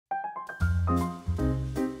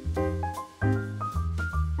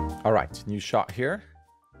All right, new shot here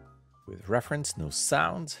with reference, no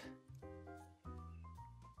sound.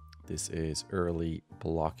 This is early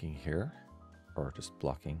blocking here, or just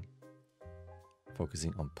blocking,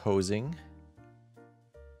 focusing on posing.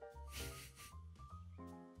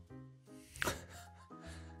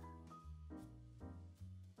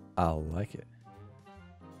 I like it.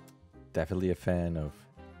 Definitely a fan of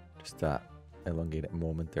just that elongated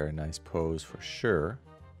moment there. A nice pose for sure.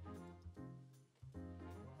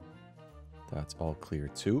 That's all clear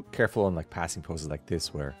too. Careful on like passing poses like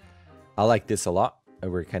this, where I like this a lot.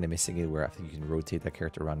 And we're kind of missing it, where I think you can rotate that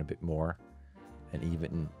character around a bit more. And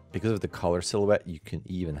even because of the color silhouette, you can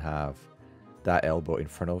even have that elbow in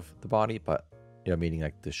front of the body, but you know, meaning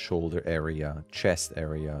like the shoulder area, chest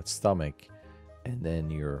area, stomach, and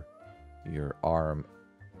then your arm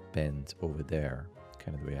bend over there,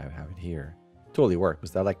 kind of the way I have it here. Totally work,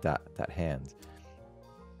 because I like that hand,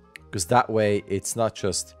 because that way it's not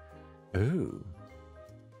just ooh,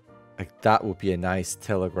 like that would be a nice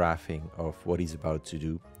telegraphing of what he's about to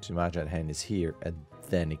do. So imagine that hand is here and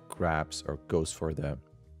then it grabs or goes for the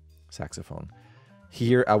saxophone.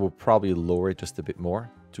 Here I will probably lower it just a bit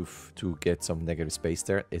more to get some negative space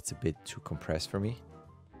there. It's a bit too compressed for me.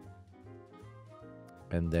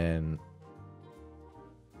 And then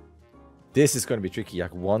this is going to be tricky.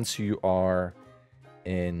 Like once you are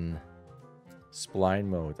in spline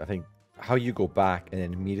mode, I think how you go back and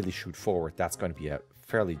then immediately shoot forward, that's going to be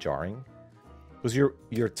fairly jarring, because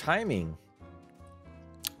your timing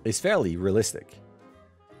is fairly realistic.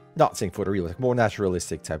 Not saying photorealistic, more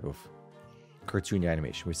naturalistic type of cartoony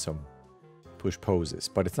animation with some push poses,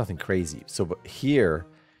 but it's nothing crazy. So but here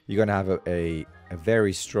you're going to have a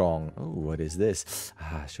very strong, oh, what is this?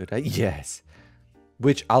 Should I? Yes.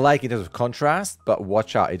 Which I like in terms of contrast, but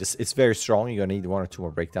watch out. It's very strong. You're going to need one or two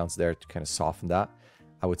more breakdowns there to kind of soften that.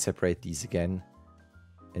 I would separate these again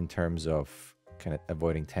in terms of kind of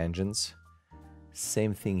avoiding tangents.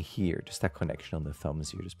 Same thing here. Just that connection on the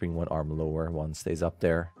thumbs here. Just bring one arm lower. One stays up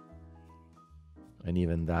there. And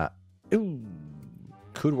even that, ooh,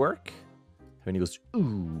 could work. When he goes,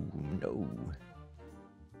 ooh, no.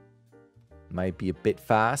 Might be a bit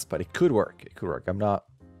fast, but it could work. It could work. I'm not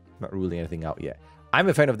ruling anything out yet. I'm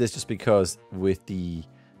a fan of this just because with the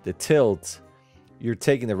tilt, you're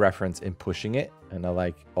taking the reference and pushing it. And I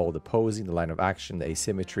like all the posing, the line of action, the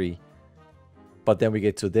asymmetry. But then we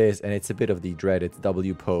get to this, and it's a bit of the dreaded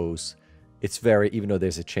W pose. It's very, even though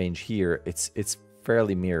there's a change here, it's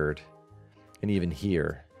fairly mirrored. And even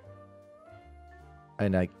here.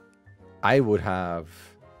 And I would have,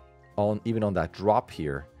 even on that drop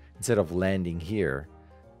here, instead of landing here,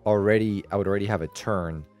 I would already have a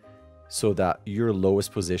turn so that your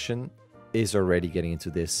lowest position is already getting into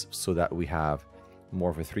this, so that we have more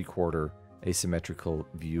of a 3/4 asymmetrical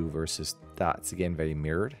view versus that's again very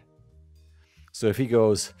mirrored. So if he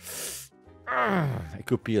goes, it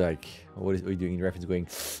could be like, what are you doing in reference? Going,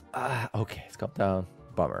 okay, it's come down,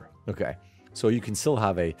 bummer. Okay, so you can still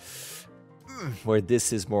have a where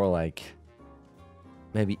this is more like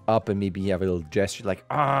maybe up, and maybe you have a little gesture like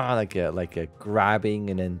like a grabbing,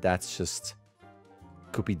 and then that's just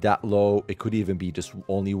could be that low. It could even be just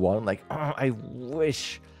only one, like I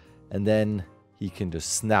wish, and then he can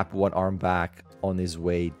just snap one arm back on his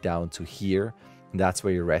way down to here, and that's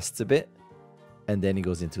where he rests a bit, and then he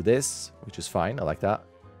goes into this, which is fine. I like that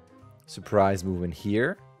surprise movement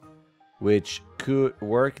here, which could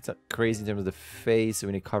work. It's not crazy in terms of the face.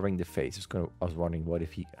 When you're covering the face, I was wondering what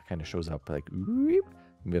if he kind of shows up like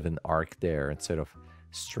with an arc there instead of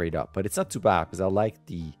straight up, but it's not too bad because I like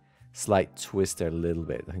the slight twist there a little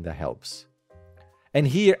bit. I think that helps. And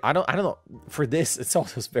here, I don't know. For this, it's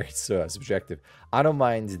also very subjective. I don't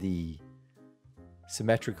mind the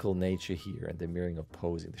symmetrical nature here and the mirroring of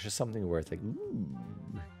posing. There's just something where it's like, ooh,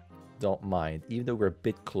 don't mind, even though we're a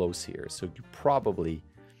bit close here. So you probably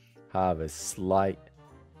have a slight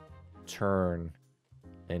turn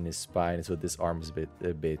in his spine, so this arm is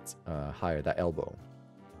a bit higher, that elbow.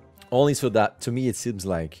 Only so that, to me, it seems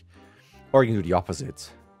like, or you can do the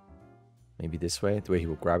opposite. Maybe this way, the way he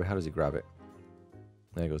will grab it. How does he grab it?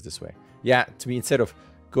 Then it goes this way. Yeah, to me, instead of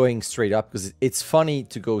going straight up, because it's funny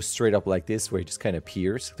to go straight up like this, where it just kind of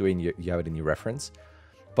appears, the way you have it in your reference.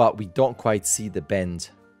 But we don't quite see the bend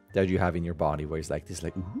that you have in your body, where it's like this,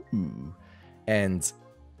 like, ooh. And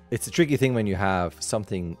it's a tricky thing when you have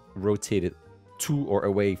something rotated to or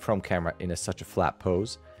away from camera in such a flat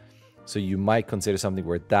pose. So you might consider something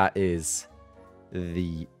where that is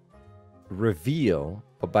the reveal,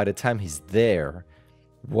 but by the time he's there,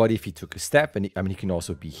 what if he took a step? And he can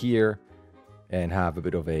also be here and have a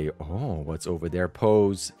bit of a, oh, what's over there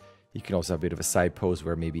pose. You can also have a bit of a side pose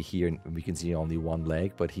where maybe here we can see only one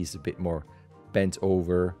leg, but he's a bit more bent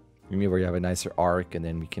over. Maybe where you have a nicer arc, and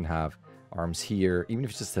then we can have arms here, even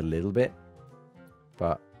if it's just a little bit.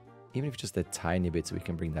 But even if it's just a tiny bit, so we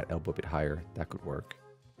can bring that elbow a bit higher, that could work.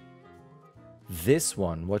 This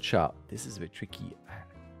one, watch out. This is a bit tricky.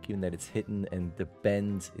 Given that it's hidden and the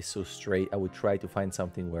bend is so straight, I would try to find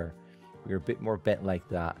something where we're a bit more bent like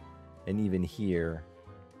that. And even here,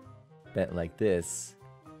 bent like this.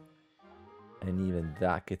 And even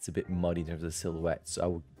that gets a bit muddy in terms of the silhouette. So I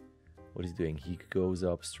would, what is he doing? He goes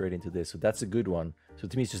up straight into this. So that's a good one. So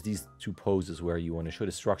to me, it's just these two poses where you want to show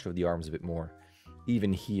the structure of the arms a bit more.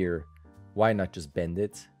 Even here, why not just bend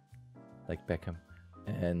it like Beckham?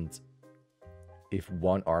 And if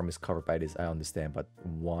one arm is covered by this, I understand, but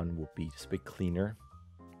one would be just a bit cleaner.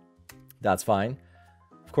 That's fine.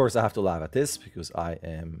 Of course, I have to laugh at this because I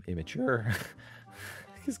am immature.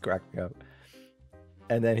 He's cracking up.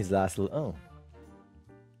 And then his last little, oh.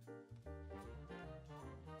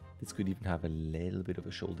 This could even have a little bit of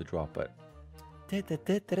a shoulder drop, but...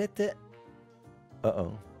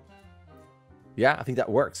 Uh-oh. Yeah, I think that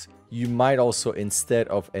works. You might also, instead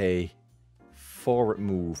of a forward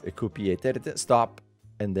move, it could be a stop,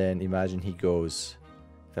 and then imagine he goes,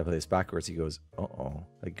 if I play this backwards, he goes, uh-oh.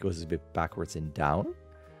 Like, it goes a bit backwards and down.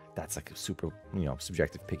 That's like a super, you know,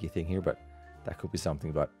 subjective picky thing here, but that could be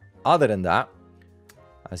something. But other than that,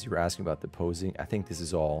 as you were asking about the posing, I think this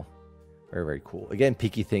is all very, very cool. Again,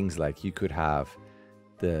 picky things like you could have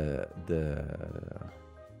the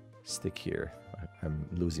stick here. I'm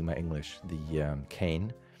losing my English. The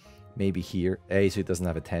cane, maybe here. So it doesn't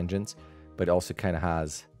have a tangent, but it also kind of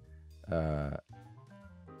has a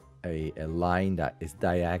line that is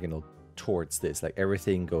diagonal towards this. Like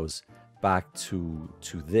everything goes back to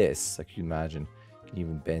this. Like you imagine, you can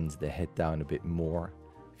even bend the head down a bit more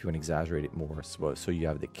if you want to exaggerate it more. So you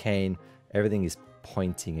have the cane. Everything is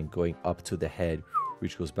pointing and going up to the head,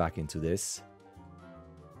 which goes back into this.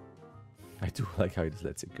 I do like how he just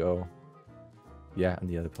lets it go. Yeah, and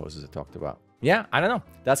the other poses I talked about. Yeah, I don't know.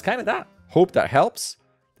 That's kind of that. Hope that helps.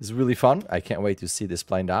 This is really fun. I can't wait to see this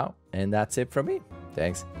planned out. And that's it from me.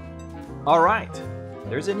 Thanks. All right.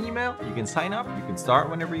 There's an email. You can sign up. You can start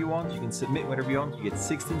whenever you want. You can submit whenever you want. You get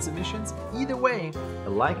 16 submissions. Either way, a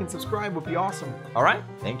like and subscribe would be awesome. All right.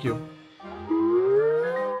 Thank you.